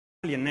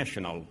Italian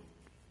national,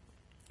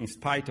 in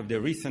spite of the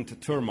recent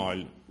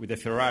turmoil with the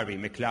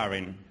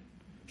Ferrari-McLaren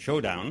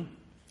showdown,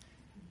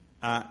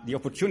 the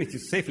opportunity to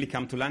safely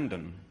come to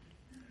London,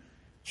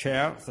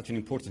 chair such an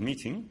important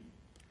meeting,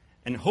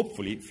 and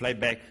hopefully fly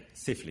back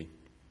safely.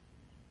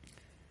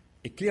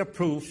 A clear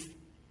proof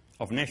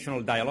of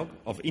national dialogue,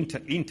 of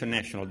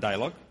international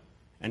dialogue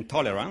and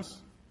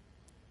tolerance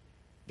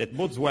that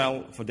bodes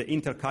well for the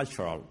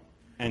intercultural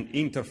and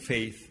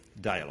interfaith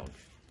dialogue.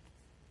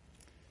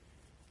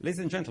 Ladies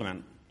and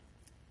gentlemen,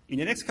 in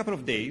the next couple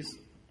of days,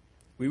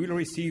 we will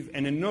receive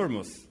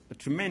a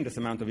tremendous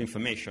amount of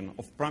information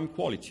of prime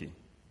quality.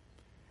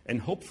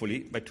 And hopefully,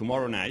 by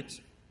tomorrow night,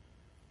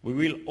 we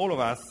will, all of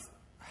us,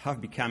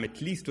 have become,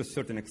 at least to a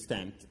certain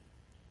extent,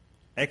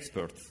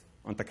 experts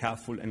on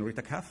Takaful and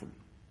Takaful.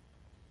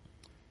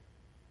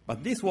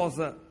 But this was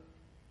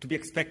to be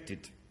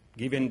expected,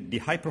 given the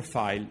high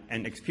profile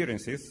and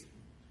experiences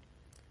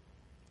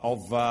of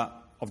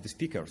the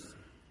speakers.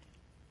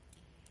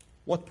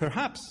 What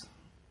perhaps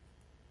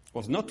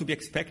was not to be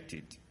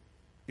expected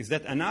is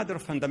that another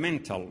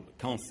fundamental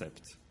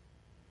concept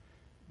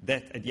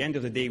that at the end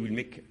of the day will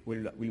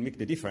make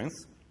the difference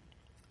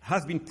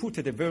has been put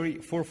at the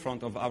very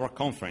forefront of our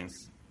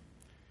conference.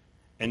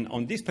 And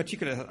on this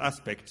particular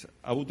aspect,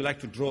 I would like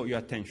to draw your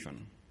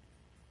attention.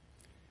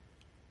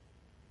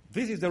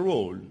 This is the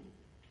role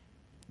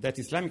that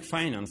Islamic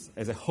finance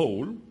as a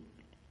whole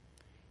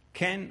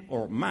can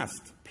or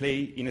must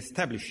play in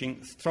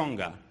establishing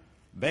stronger,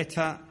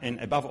 better, and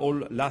above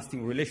all,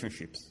 lasting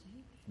relationships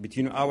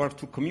between our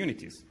two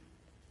communities,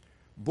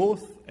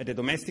 both at the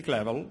domestic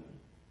level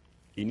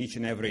in each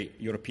and every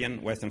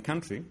European Western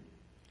country,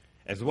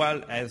 as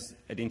well as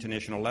at the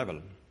international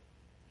level.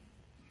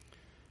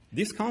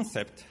 This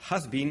concept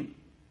has been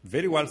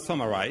very well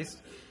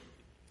summarized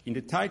in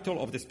the title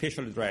of the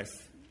special address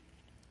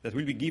that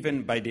will be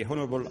given by the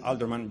Honourable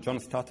Alderman John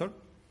Stutter,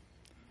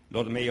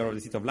 Lord Mayor of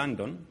the City of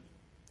London,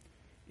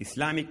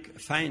 Islamic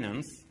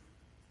Finance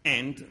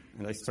and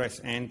I stress,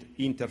 and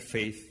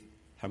interfaith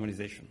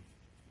harmonization.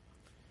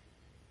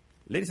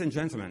 Ladies and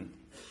gentlemen,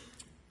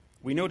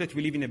 we know that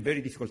we live in a very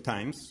difficult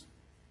times,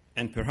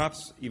 and perhaps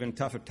even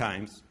tougher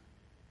times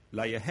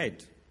lie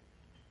ahead.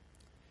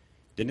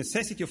 The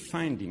necessity of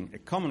finding a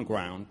common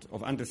ground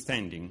of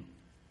understanding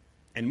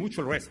and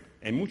mutual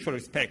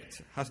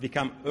respect has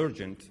become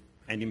urgent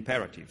and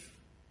imperative.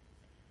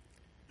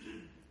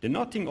 The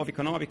knotting of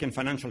economic and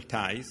financial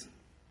ties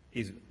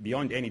is,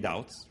 beyond any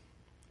doubts,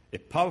 a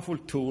powerful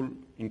tool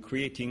in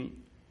creating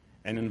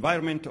an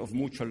environment of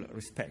mutual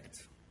respect,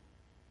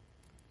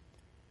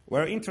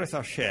 where interests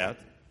are shared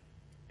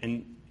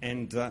and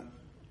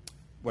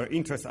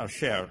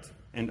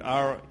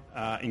are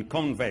in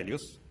common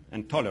values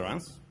and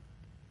tolerance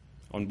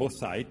on both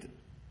sides.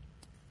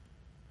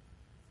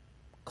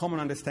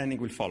 Common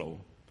understanding will follow.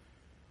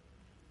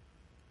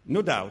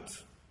 No doubt,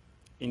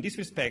 in this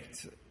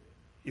respect,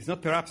 it's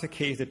not perhaps the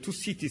case that the two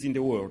cities in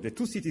the world,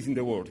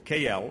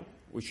 KL,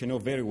 which I know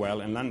very well,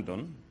 and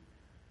London,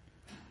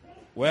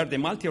 where the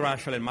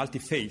multiracial and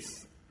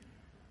multi-faith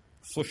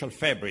social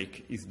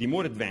fabric is the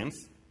more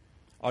advanced,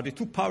 are the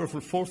two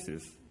powerful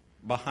forces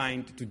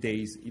behind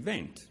today's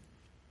event.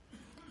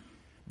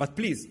 But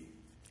please,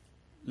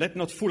 let's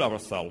not fool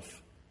ourselves.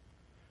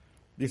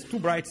 These two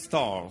bright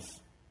stars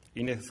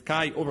in a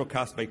sky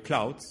overcast by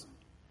clouds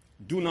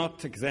do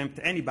not exempt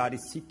anybody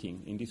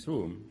sitting in this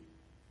room,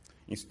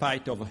 in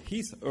spite of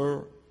his or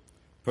her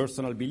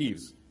personal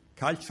beliefs,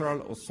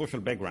 cultural or social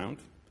background,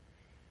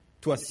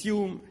 to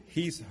assume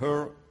his or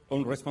her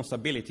own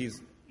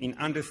responsibilities in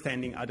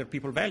understanding other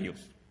people's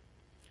values,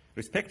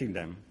 respecting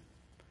them,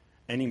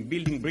 and in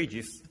building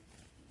bridges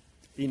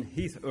in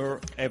his or her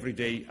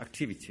everyday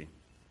activity.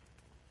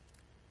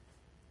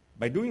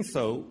 By doing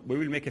so, we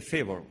will make a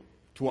favor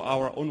to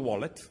our own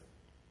wallet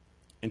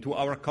and to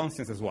our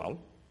conscience as well,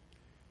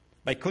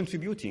 by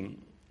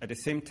contributing at the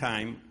same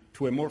time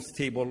to a more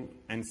stable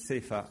and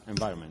safer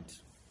environment.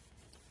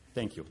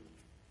 Thank you.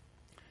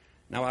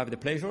 Now I have the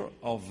pleasure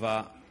of